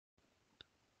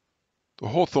The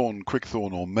hawthorn,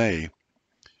 quickthorn or may,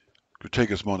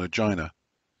 Crataegus monogyna,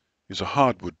 is a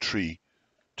hardwood tree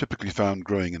typically found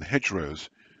growing in hedgerows,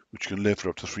 which can live for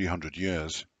up to 300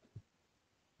 years.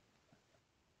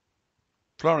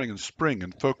 Flowering in spring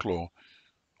in folklore,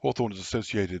 hawthorn is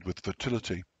associated with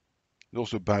fertility. It's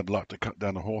also bad luck to cut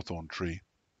down a hawthorn tree.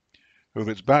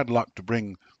 However, it's bad luck to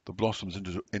bring the blossoms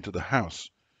into the house,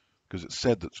 because it's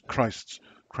said that Christ's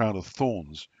crown of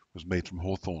thorns was made from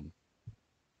hawthorn.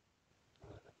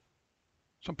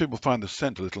 Some people find the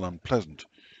scent a little unpleasant.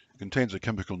 It contains a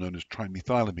chemical known as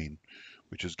trimethylamine,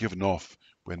 which is given off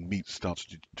when meat starts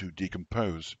to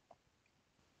decompose.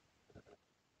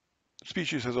 The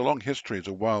species has a long history as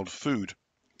a wild food.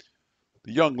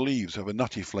 The young leaves have a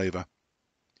nutty flavour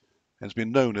and has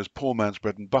been known as poor man's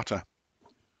bread and butter,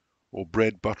 or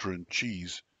bread, butter and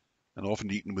cheese, and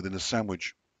often eaten within a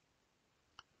sandwich.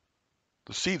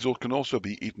 The seeds can also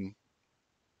be eaten,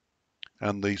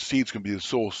 and the seeds can be the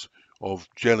source of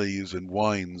jellies and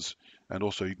wines, and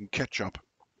also even ketchup.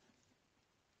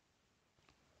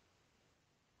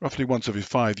 Roughly once every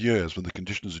 5 years, when the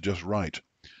conditions are just right,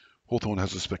 hawthorn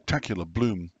has a spectacular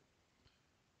bloom,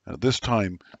 and at this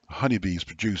time the honeybees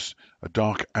produce a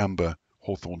dark amber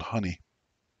hawthorn honey.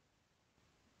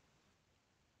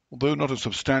 Although not a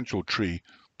substantial tree,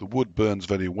 the wood burns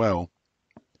very well.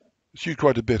 It's used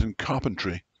quite a bit in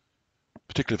carpentry,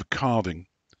 particularly for carving.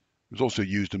 It was also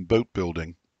used in boat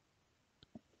building.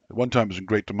 At one time it was in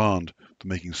great demand for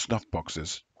making snuff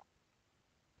boxes.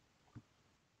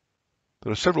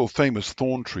 There are several famous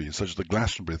thorn trees, such as the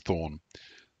Glastonbury thorn,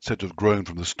 said to have grown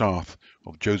from the staff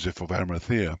of Joseph of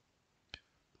Arimathea.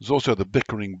 There's also the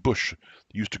bickering bush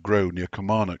that used to grow near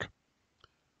Kilmarnock.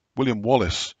 William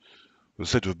Wallace was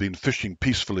said to have been fishing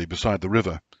peacefully beside the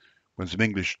river when some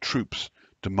English troops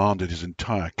demanded his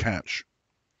entire catch.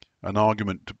 An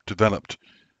argument developed,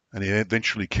 and he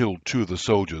eventually killed 2 of the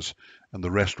soldiers, and the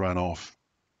rest ran off.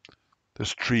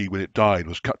 This tree, when it died,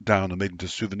 was cut down and made into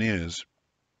souvenirs.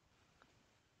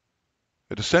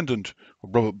 A descendant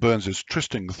of Robert Burns's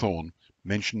trysting thorn,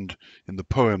 mentioned in the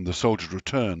poem The Soldier's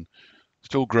Return,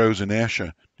 still grows in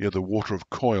Ayrshire near the Water of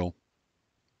Coyle.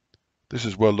 This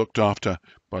is well looked after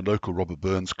by local Robert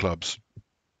Burns clubs.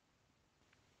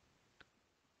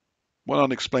 One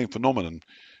unexplained phenomenon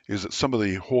is that some of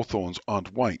the hawthorns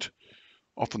aren't white.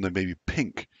 Often they may be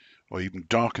pink, or even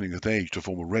darkening with age to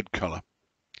form a red colour.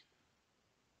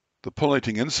 The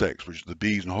pollinating insects, which are the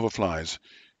bees and hoverflies,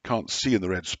 can't see in the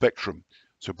red spectrum,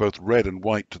 so both red and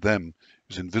white to them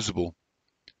is invisible.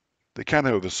 They can,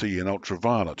 however, see in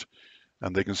ultraviolet,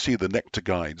 and they can see the nectar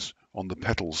guides on the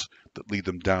petals that lead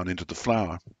them down into the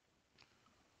flower.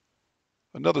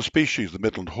 Another species, the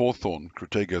Midland hawthorn,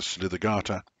 Crataegus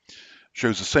lithigata,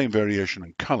 shows the same variation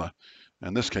in colour.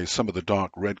 In this case, some of the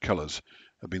dark red colours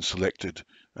have been selected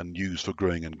and used for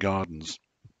growing in gardens.